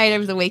recipe I made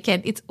over the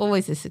weekend, it's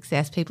always a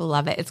success. People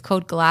love it. It's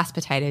called glass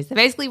potatoes. They're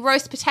basically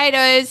roast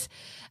potatoes,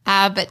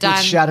 but done.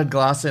 With shattered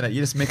glass in it.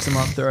 You just mix them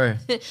up through.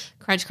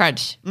 Crunch,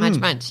 crunch, munch,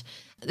 munch.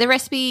 The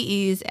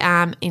recipe is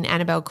in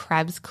Annabelle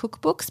Crabb's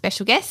cookbook,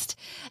 special guest.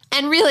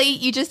 And really,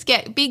 you just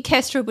get big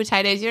kestrel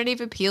potatoes. You don't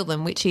even peel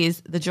them, which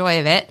is the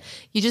joy of it.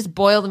 You just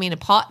boil them in a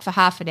pot for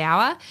half an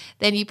hour.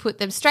 Then you put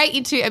them straight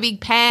into a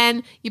big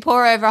pan. You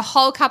pour over a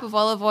whole cup of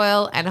olive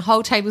oil and a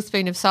whole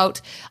tablespoon of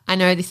salt. I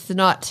know this is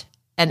not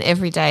an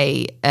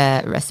everyday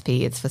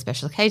recipe. It's for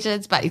special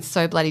occasions, but it's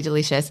so bloody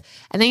delicious.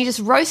 And then you just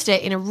roast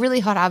it in a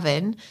really hot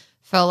oven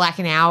for like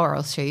an hour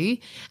or 2.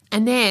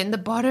 And then the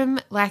bottom,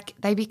 like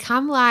they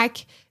become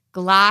like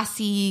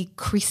glassy,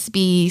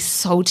 crispy,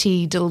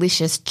 salty,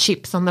 delicious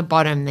chips on the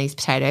bottom, these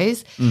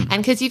potatoes. And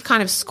because you've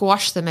kind of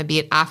squashed them a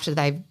bit after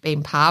they've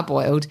been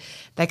parboiled,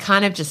 they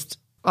kind of just,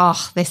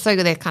 they're so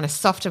good. They're kind of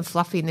soft and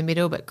fluffy in the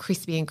middle, but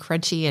crispy and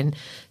crunchy and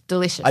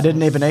delicious. I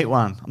didn't even eat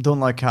one. I'm doing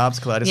low carbs,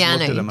 Claire. I just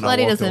looked at them and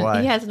I walked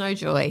away. He has no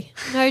joy.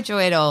 No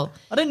joy at all.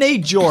 I don't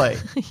need joy.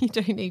 You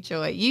don't need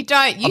joy. You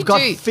don't. You I've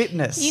got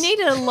fitness. You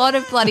needed a lot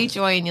of bloody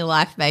joy in your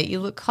life, mate. You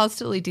look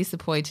constantly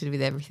disappointed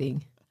with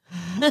everything.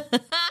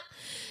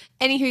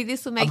 Anywho,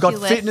 this will make you less.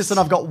 I've got fitness and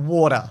I've got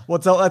water.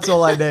 That's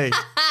all I need.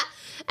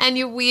 And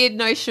your weird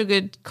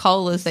no-sugared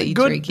colas that you're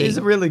drinking. These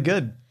are really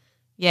good.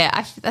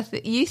 Yeah,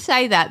 you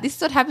say that. This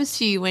is what happens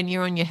to you when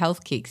you're on your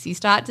health kicks. You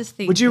start to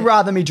think. Would you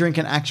rather me drink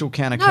an actual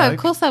can of Coke? No, of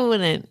course I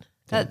wouldn't.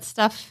 That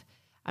stuff,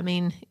 I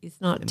mean, is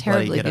not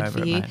terribly good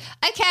for you.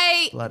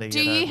 Okay,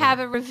 do you have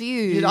a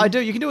review? Yeah, I do.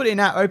 You can do it in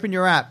open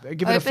your app.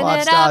 Give it a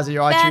 5 stars or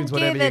your iTunes,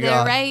 whatever you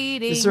got.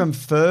 This is from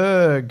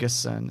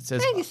Ferguson. It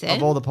says,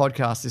 of all the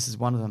podcasts, this is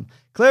one of them.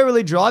 Claire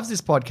really drives this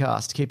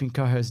podcast, keeping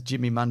co-host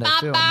Jimmy Monday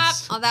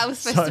films. Oh, that was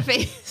supposed to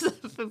be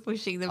for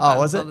pushing the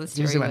buttons on the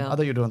steering wheel. I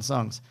thought you were doing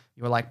songs.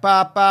 You were like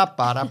ba ba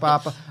ba da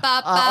ba ba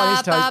on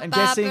his toes, and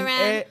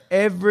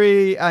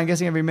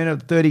guessing every minute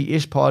of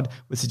 30-ish pod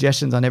with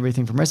suggestions on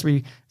everything from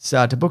recipes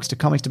to books to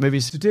comics to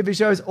movies to TV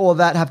shows, all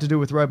that have to do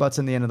with robots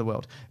and the end of the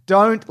world.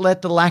 Don't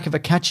let the lack of a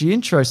catchy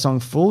intro song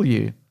fool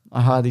you.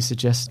 I highly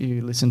suggest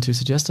you listen to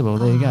Suggestible.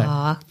 There you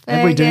go.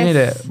 And we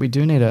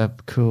do need a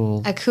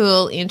cool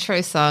intro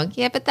song.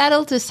 Yeah, but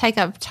that'll just take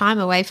up time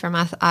away from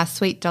our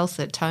sweet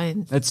dulcet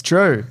tones. It's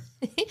true.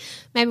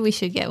 Maybe we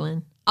should get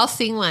one. I'll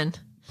sing one.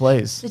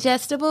 Please.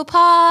 Suggestible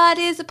pod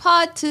is a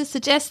pod to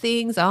suggest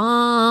things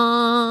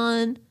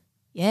on.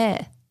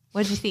 Yeah.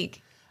 What did you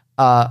think?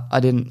 I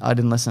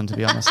didn't listen, to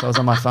be honest. I was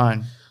on my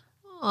phone.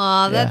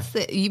 Oh, that's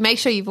it. You make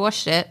sure you've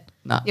washed it.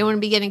 No. You don't want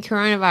to be getting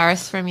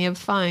coronavirus from your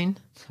phone.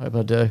 Hope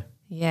I do.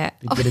 Yeah.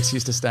 Be a good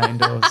excuse to stay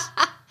indoors.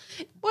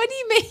 What do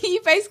you mean?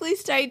 You basically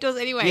stay indoors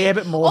anyway. Yeah,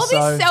 but more all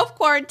this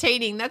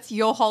self-quarantining, that's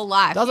your whole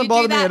life. Doesn't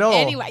bother me at all.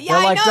 Anyway. Yeah,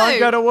 I know. Don't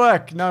go to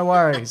work. No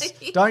worries.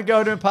 Don't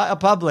go to a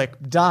public.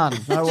 Done.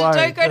 No worries.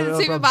 Don't go to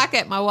the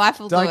supermarket. My wife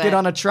will do it. Don't get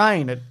on a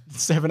train at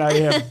 7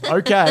 a.m.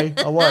 Okay,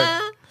 I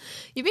won't.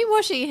 You've been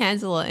washing your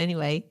hands a lot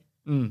anyway.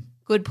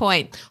 Good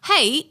point.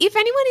 Hey, if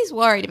anyone is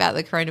worried about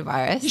the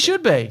coronavirus. You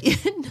should be.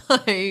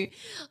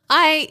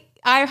 No.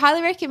 I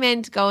highly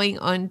recommend going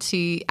on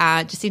to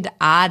Jacinda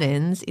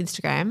Ardern's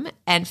Instagram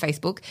and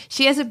Facebook.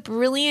 She has a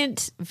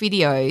brilliant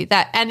video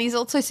and is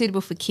also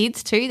suitable for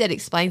kids too, that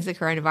explains the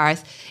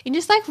coronavirus in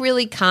just like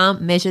really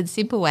calm, measured,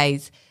 simple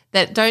ways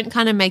that don't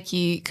kind of make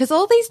you – because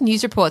all these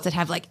news reports that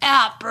have like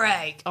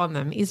outbreak on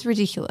them is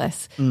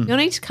ridiculous. You'll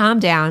need to calm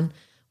down,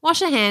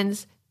 wash your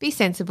hands, be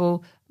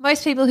sensible.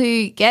 Most people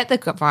who get the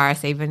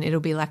virus even, it'll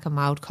be like a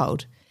mild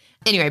cold.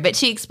 Anyway, but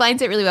she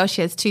explains it really well.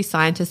 She has 2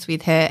 scientists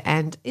with her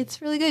and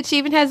it's really good. She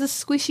even has a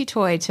squishy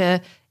toy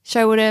to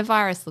show what a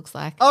virus looks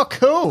like. Oh,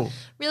 cool.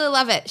 Really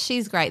love it.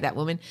 She's great, that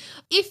woman.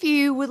 If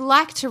you would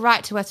like to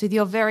write to us with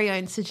your very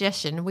own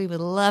suggestion, we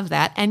would love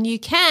that. And you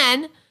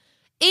can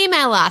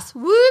email us.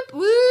 Whoop,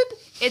 whoop.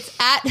 It's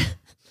at,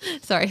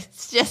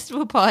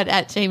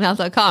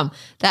 suggestiblepod@gmail.com.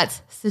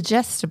 That's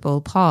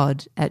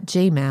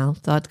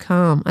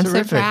suggestiblepod@gmail.com. I'm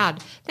Terrific. so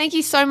proud. Thank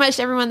you so much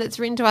to everyone that's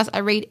written to us. I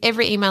read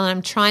every email and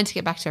I'm trying to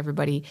get back to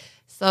everybody.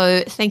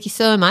 So thank you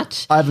so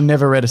much. I've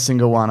never read a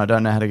single one. I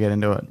don't know how to get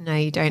into it. No,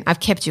 you don't. I've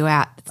kept you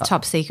out. It's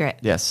top secret.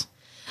 Yes.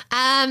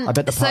 I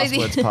bet the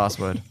password's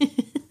password.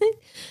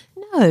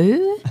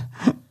 No.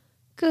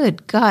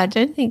 Good God,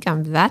 don't think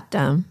I'm that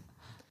dumb.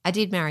 I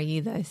did marry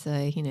you though, so,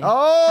 you know.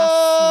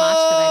 How smart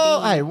could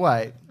I be? Hey,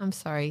 wait. I'm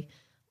sorry.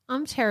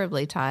 I'm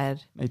terribly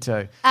tired. Me too.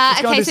 Let's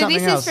go and Okay, do so something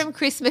this else. is from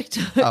Chris right.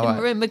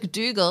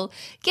 McDougall.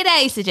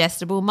 G'day,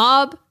 Suggestible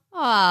Mob. Oh,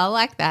 I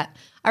like that.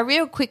 A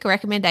real quick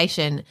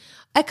recommendation.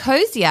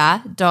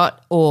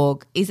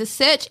 Ecosia.org is a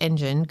search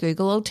engine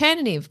Google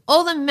alternative.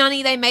 All the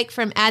money they make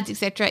from ads,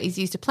 etc., is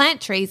used to plant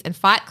trees and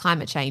fight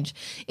climate change.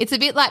 It's a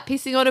bit like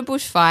pissing on a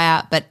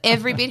bushfire, but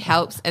every bit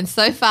helps. And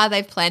so far,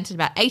 they've planted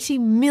about 80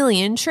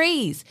 million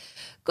trees.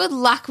 Good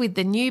luck with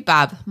the new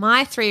bub.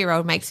 My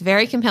 3-year-old makes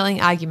very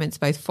compelling arguments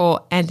both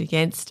for and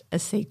against a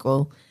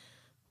sequel.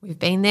 We've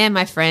been there,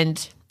 my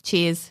friend.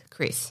 Cheers,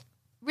 Chris.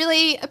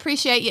 Really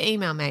appreciate your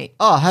email, mate.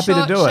 Oh, happy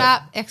Short, to do it.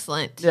 Sharp,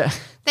 excellent. Yeah.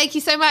 Thank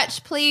you so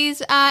much.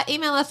 Please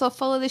email us or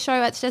follow the show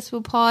at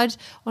SuggestiblePod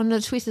on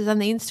the Twitters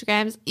and the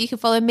Instagrams. You can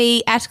follow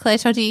me at Claire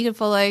Tonti. You can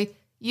follow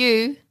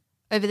you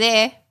over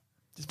there.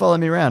 Just follow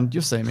me around.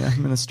 You'll see me.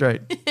 I'm in the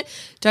street.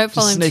 Don't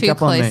follow him sneak too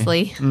up on me.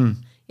 closely.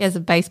 He has a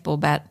baseball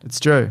bat It's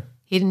true.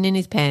 hidden in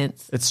his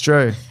pants It's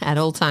true. at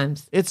all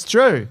times. It's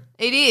true.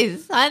 It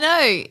is. I know.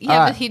 You All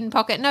have right. a hidden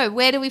pocket. No,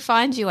 where do we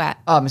find you at?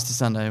 Oh, Mr.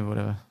 Sunday,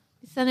 whatever.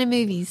 Sunday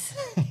Movies.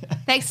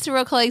 Thanks to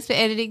Raw Colleagues for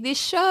editing this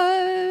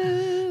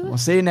show. We'll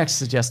see you next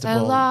Suggestible.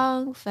 So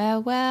long,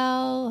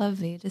 farewell, auf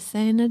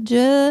Wiedersehen,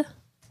 adieu.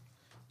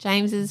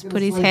 James has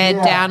put his head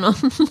down on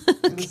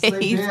the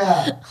keys,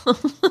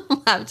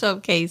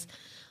 laptop keys.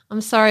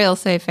 I'm sorry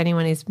also if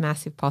anyone is a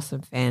massive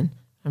Possum fan.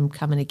 I'm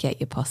coming to get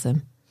you,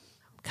 Possum.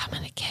 I'm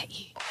coming to get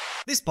you.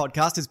 This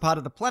podcast is part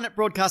of the Planet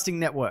Broadcasting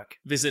Network.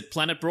 Visit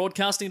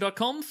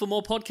planetbroadcasting.com for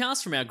more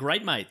podcasts from our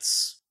great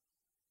mates.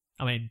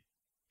 I mean,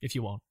 if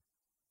you want.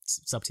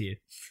 It's up to you.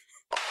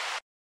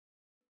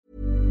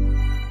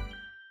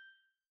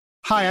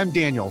 Hi, I'm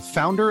Daniel,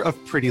 founder of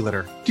Pretty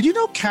Litter. Did you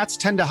know cats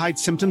tend to hide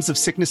symptoms of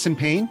sickness and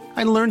pain?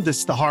 I learned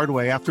this the hard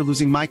way after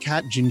losing my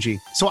cat, Gingy.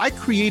 So I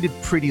created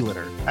Pretty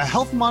Litter, a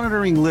health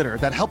monitoring litter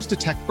that helps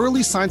detect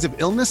early signs of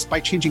illness by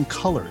changing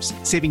colors,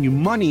 saving you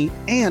money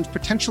and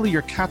potentially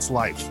your cat's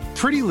life.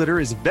 Pretty Litter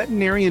is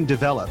veterinarian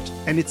developed,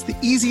 and it's the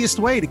easiest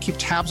way to keep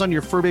tabs on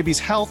your fur baby's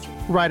health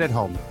right at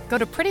home. Go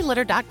to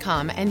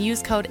prettylitter.com and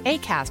use code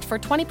ACAST for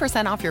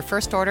 20% off your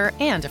first order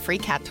and a free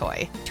cat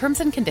toy.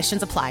 Terms and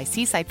conditions apply.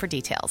 See site for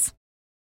details.